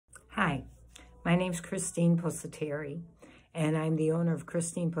Hi, my name's Christine Pusateri, and I'm the owner of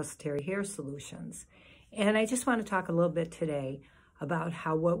Christine Pusateri Hair Solutions. And I just want to talk a little bit today about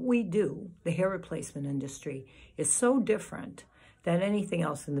how what we do, the hair replacement industry, is so different than anything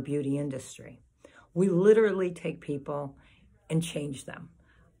else in the beauty industry. We literally take people and change them,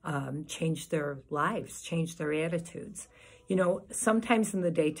 change their lives, change their attitudes. You know, sometimes in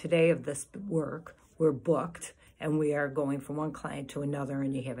the day-to-day of this work, we're booked and we are going from one client to another,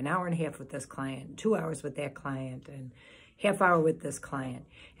 and you have an hour and a half with this client, 2 hours with that client, and half hour with this client.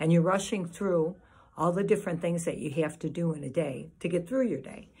 And you're rushing through all the different things that you have to do in a day to get through your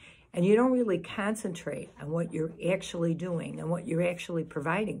day. And you don't really concentrate on what you're actually doing and what you're actually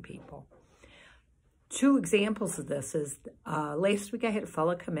providing people. 2 examples of this is, last week I had a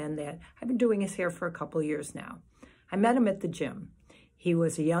fellow come in that I've been doing his hair for a couple of years now. I met him at the gym. He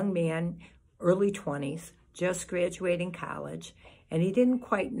was a young man, early 20s, just graduating college, and he didn't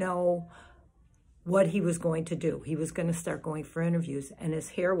quite know what he was going to do. He was going to start going for interviews, and his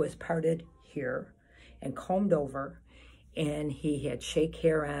hair was parted here and combed over, and he had shake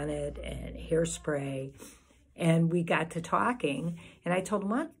hair on it and hairspray. And we got to talking, and I told him,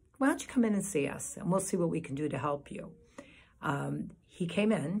 why don't you come in and see us, and we'll see what we can do to help you. He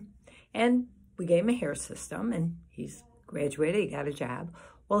came in, and we gave him a hair system, and he's graduated, he got a job.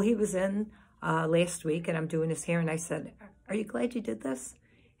 Well, he was in last week, and I'm doing his hair, and I said, are you glad you did this?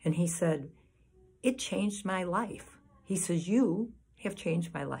 And he said, it changed my life. He says, you have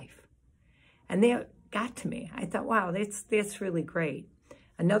changed my life. And that got to me. I thought, wow, that's really great.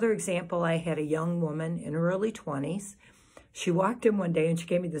 Another example, I had a young woman in her early 20s. She walked in one day, and she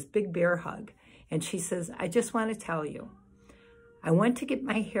gave me this big bear hug. And she says, I just want to tell you, I went to get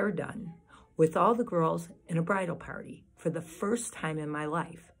my hair done with all the girls in a bridal party for the first time in my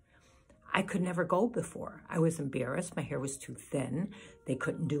life. I could never go before. I was embarrassed. My hair was too thin. They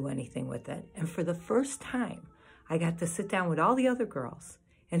couldn't do anything with it. And for the first time, I got to sit down with all the other girls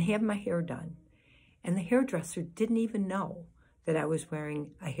and have my hair done. And the hairdresser didn't even know that I was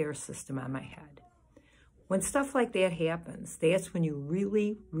wearing a hair system on my head. When stuff like that happens, that's when you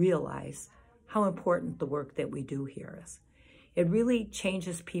really realize how important the work that we do here is. It really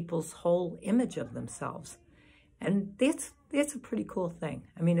changes people's whole image of themselves. And that's a pretty cool thing.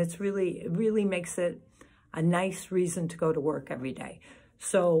 I mean, it really makes it a nice reason to go to work every day.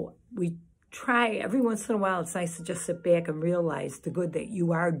 So we try, every once in a while, it's nice to just sit back and realize the good that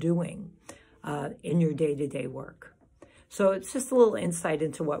you are doing in your day-to-day work. So it's just a little insight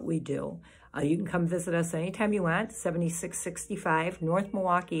into what we do. You can come visit us anytime you want, 7665 North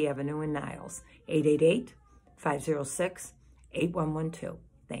Milwaukee Avenue in Niles, 888-506-8112.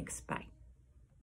 Thanks, bye.